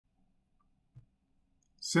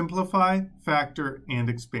Simplify, factor, and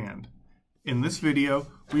expand. In this video,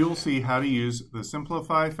 we will see how to use the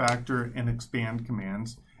simplify, factor, and expand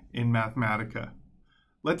commands in Mathematica.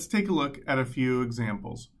 Let's take a look at a few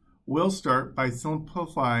examples. We'll start by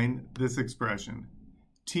simplifying this expression,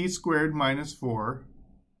 t squared minus 4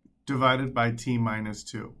 divided by t minus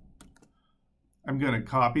 2. I'm going to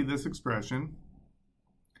copy this expression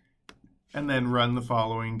and then run the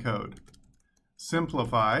following code.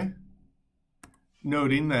 Simplify,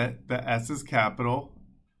 noting that the S is capital.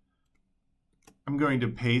 I'm going to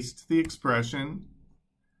paste the expression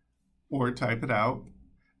or type it out,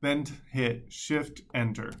 then hit Shift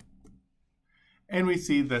Enter. And we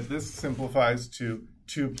see that this simplifies to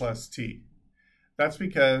 2 plus t. That's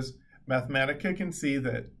because Mathematica can see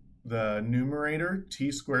that the numerator,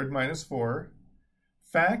 t squared minus 4,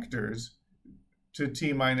 factors to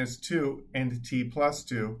t minus 2 and t plus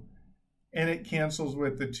 2, and it cancels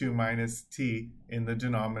with the 2 minus t in the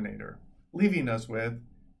denominator, leaving us with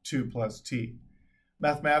 2 plus t.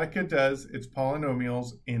 Mathematica does its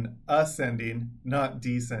polynomials in ascending, not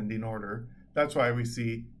descending order. That's why we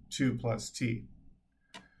see 2 plus t.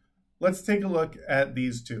 Let's take a look at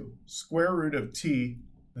these two. Square root of t,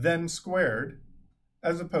 then squared,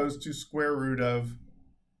 as opposed to square root of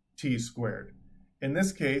t squared. In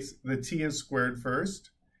this case, the t is squared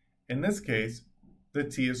first. In this case, the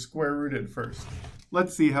t is square rooted first.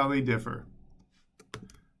 Let's see how they differ.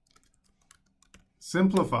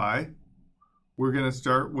 Simplify. We're going to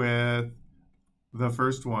start with the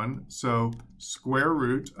first one. So square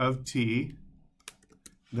root of t,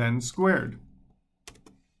 then squared.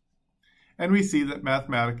 And we see that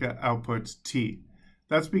Mathematica outputs t.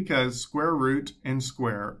 That's because square root and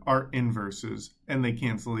square are inverses, and they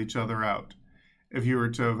cancel each other out. If you were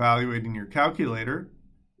to evaluate in your calculator,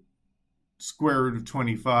 square root of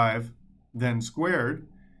 25, then squared,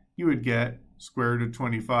 you would get square root of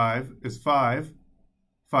 25 is 5.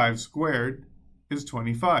 5 squared is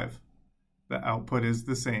 25. The output is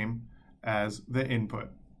the same as the input.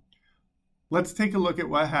 Let's take a look at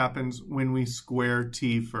what happens when we square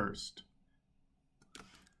t first.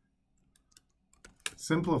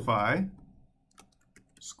 Simplify,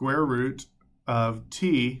 square root of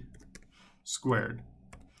t squared.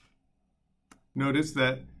 Notice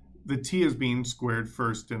that the t is being squared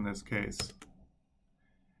first in this case.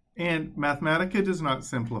 And Mathematica does not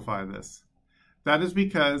simplify this. That is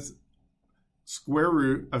because square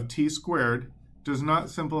root of t squared does not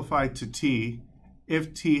simplify to t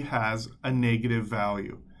if t has a negative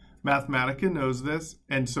value. Mathematica knows this,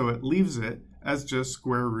 and so it leaves it as just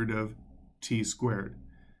square root of t squared.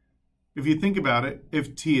 If you think about it,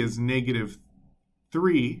 if t is negative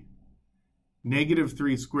 3, negative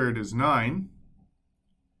 3 squared is 9.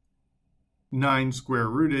 9 square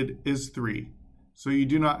rooted is 3. So you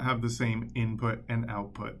do not have the same input and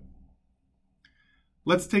output.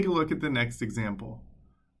 Let's take a look at the next example.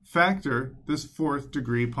 Factor this 4th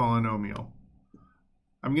degree polynomial.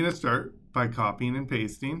 I'm going to start by copying and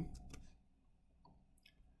pasting,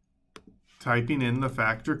 typing in the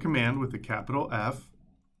factor command with a capital F,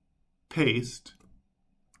 paste,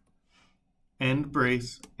 end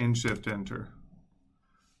brace, and Shift Enter.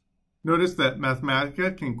 Notice that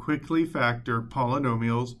Mathematica can quickly factor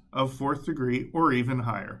polynomials of 4th degree or even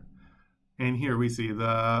higher. And here we see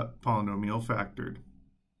the polynomial factored.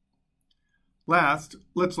 Last,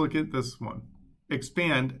 let's look at this one.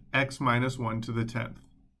 Expand x minus 1 to the 10th.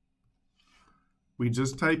 We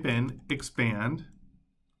just type in expand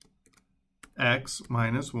x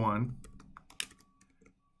minus 1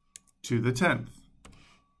 to the 10th.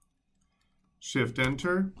 Shift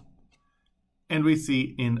Enter, and we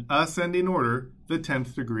see in ascending order the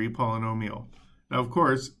 10th degree polynomial. Now, of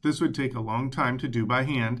course, this would take a long time to do by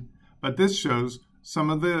hand, but this shows some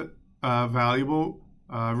of the valuable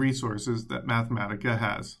resources that Mathematica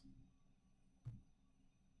has.